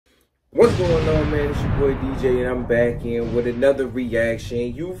What's going on, man? It's your boy DJ, and I'm back in with another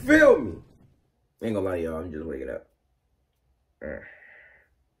reaction. You feel me? Ain't gonna lie, y'all. I'm just waking up.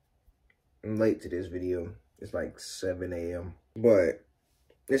 I'm late to this video. It's like 7 a.m. But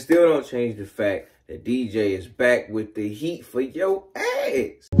it still don't change the fact that DJ is back with the heat for your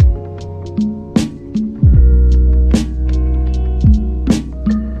ass.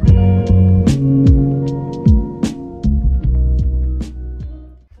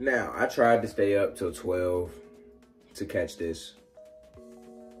 Now, I tried to stay up till 12 to catch this.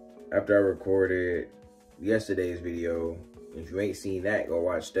 After I recorded yesterday's video, if you ain't seen that, go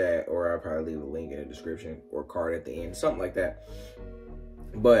watch that, or I'll probably leave a link in the description or card at the end, something like that.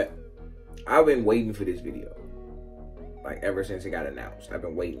 But I've been waiting for this video, like ever since it got announced. I've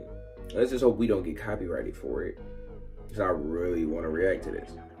been waiting. Let's just hope we don't get copyrighted for it, because I really want to react to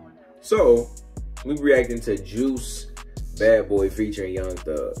this. So, we reacting to Juice Bad Boy featuring Young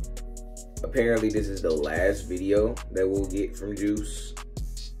Thug. Apparently this is the last video that we'll get from Juice,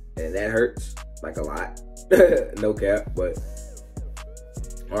 and that hurts like a lot. No cap, but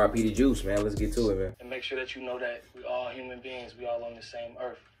RIP to Juice, man. Let's get to it, man. And make sure that you know that we all human beings, we all on the same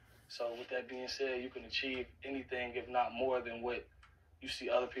earth. So with that being said, you can achieve anything, if not more than what you see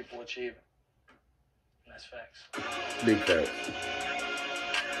other people achieving. And that's facts. Big facts.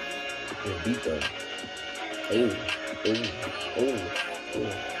 Yeah, beat that. Oh, oh, oh,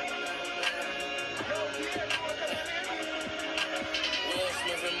 oh.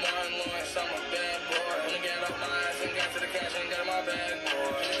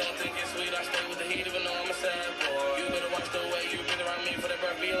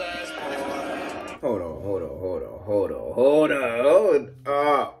 Hold on.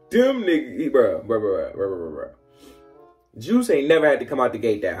 Them niggas, bro. Juice ain't never had to come out the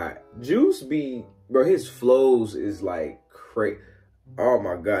gate that hot. Juice be, bro, his flows is like crazy. Oh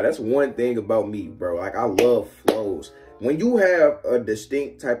my God, that's one thing about me, bro. Like, I love flows. When you have a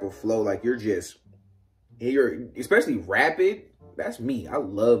distinct type of flow, like you're especially rapid, that's me. I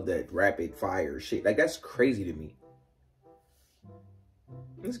love that rapid fire shit. Like, that's crazy to me.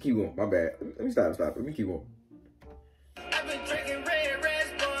 Let's keep going. My bad. Let me stop. Let me keep going. I've been drinking red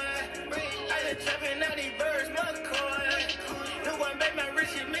boy. I been jumping out these birds, my coin. No one made my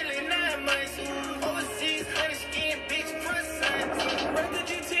rich in 9 months. Overseas, honey skin, bitch, croissant. Run the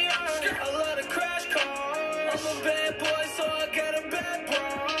GTR, I love the crash car. I'm a bad boy, so I got a bad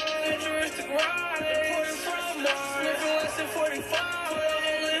bra. Futuristic ride, imported from Mars. Sniffing less than 45, put a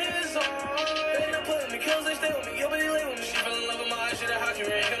hole in his arm. They don't put me, kills, they stay with me, you'll be late with me. She fell in love with my eyes, she the hockey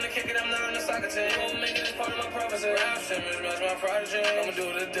ring. Come to kick it, I'm not in the soccer team. Won't make it as part of my prophecy. Rap image, match my project. I'ma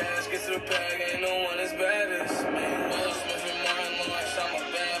do the dash, get to the bag, ain't no one as bad as me. Will Smith and Martin Lawrence, I'm a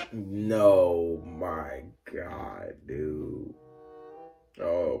bad. No, my God, dude.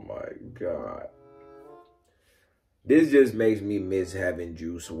 Oh my God. This just makes me miss having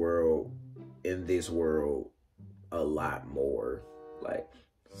Juice WRLD in this world a lot more. Like,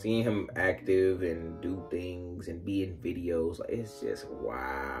 seeing him active and do things and be in videos, like, it's just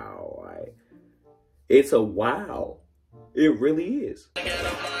wow. Like, it's a wow. It really is.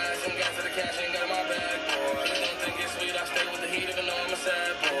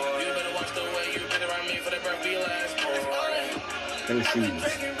 Let me see.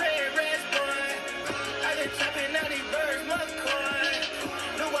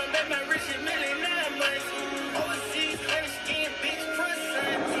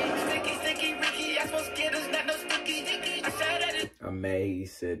 I'm mad he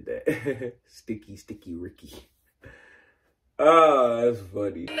said that. Sticky Ricky. Ah, that's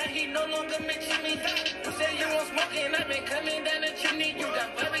funny. He no longer mention me. You said you want smoking, I've been coming down the chimney. You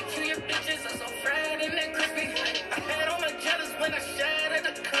got barbecue, your bitches are so fried and that crispy. I had all my jealous when I shot at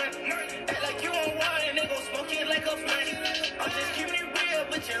the cut. Act like you on wine and they gon' smoke it like a blunt. I'm just keeping it real,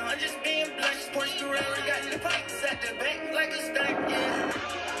 but I'm just being blunt. Porsche Ferrari got the pipes at the back like a stunt, yeah.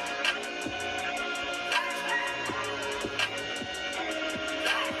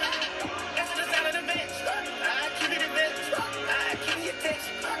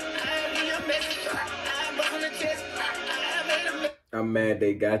 I'm mad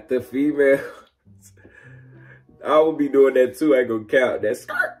they got the females. I will be doing that too. I ain't gonna count that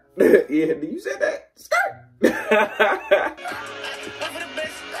skirt. Yeah, you said that skirt.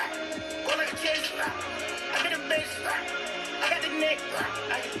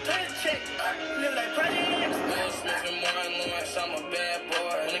 I'm a bad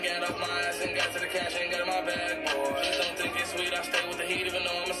boy. When I got off my ass and got to the cash and got in my bag, boy. Please don't think it's sweet, I stay with the heat even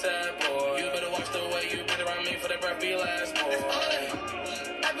though I'm a sad boy. You better watch the way you been around me for that breath be last, boy.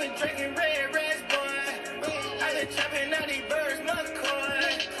 I've been drinking red boy. I've been chopping out these birds, my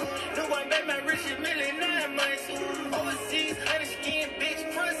coin. rich in million 9 months. Overseas, honey skin,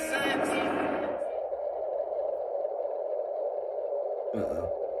 bitch, croissant.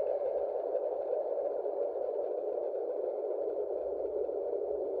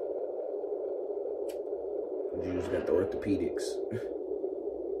 You just got the orthopedics.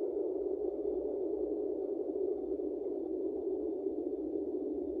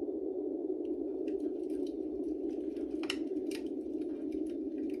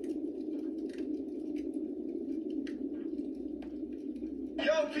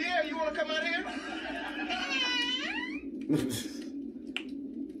 Yo, Pierre, you wanna come out here?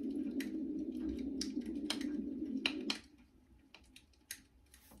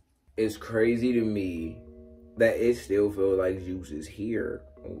 It's crazy to me that it still feels like Juice is here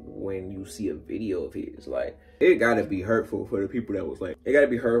when you see a video of his. Like, it gotta be hurtful for the people that was like, it gotta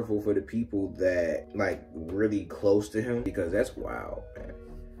be hurtful for the people that like really close to him, because that's wild, man.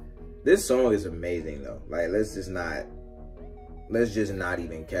 This song is amazing though. Like, let's just not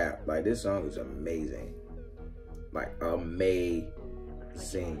even cap. Like, this song is amazing. Like, amazing.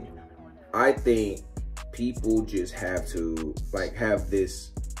 I think people just have to like have this,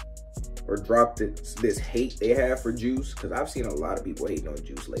 or drop this hate they have for Juice, because I've seen a lot of people hating on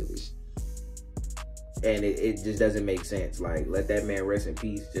Juice lately, and it just doesn't make sense. Like, let that man rest in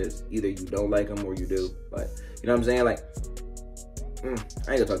peace. Just either you don't like him or you do. Like, you know what I'm saying? Like, I ain't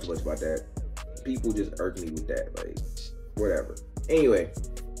gonna talk too much about that. People just irk me with that. Like, whatever. Anyway,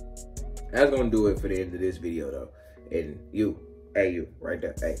 that's gonna do it for the end of this video though. And you right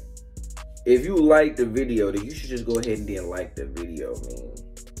there, hey, if you like the video, then you should just go ahead and then like the video, man.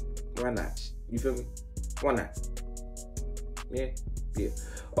 Why not? You feel me? Why not? Yeah.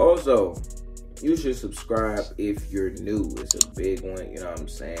 Also, you should subscribe if you're new. It's a big one, you know what I'm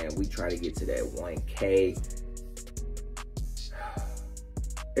saying? We try to get to that 1K.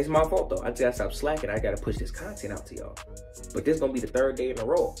 It's my fault though. I gotta stop slacking. I gotta push this content out to y'all. But this gonna be the 3rd day in a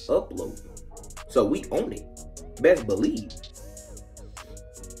row uploading. So we own it. Best believe.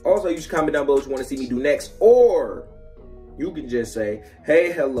 Also, you should comment down below what you want to see me do next, or you can just say,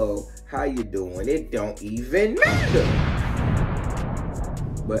 hey, hello, how you doing? It don't even matter.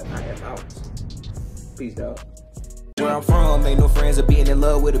 But I am out. Peace out. Where I'm from, ain't no friends of being in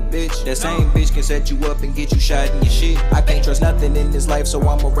love with a bitch. That same bitch can set you up and get you shot in your shit. I can't trust nothing in this life, so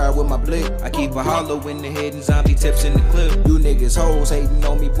I'ma ride with my blick. I keep a hollow in the head and zombie tips in the clip. You niggas hoes hating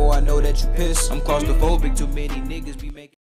on me, boy, I know that you pissed. I'm claustrophobic, too many niggas be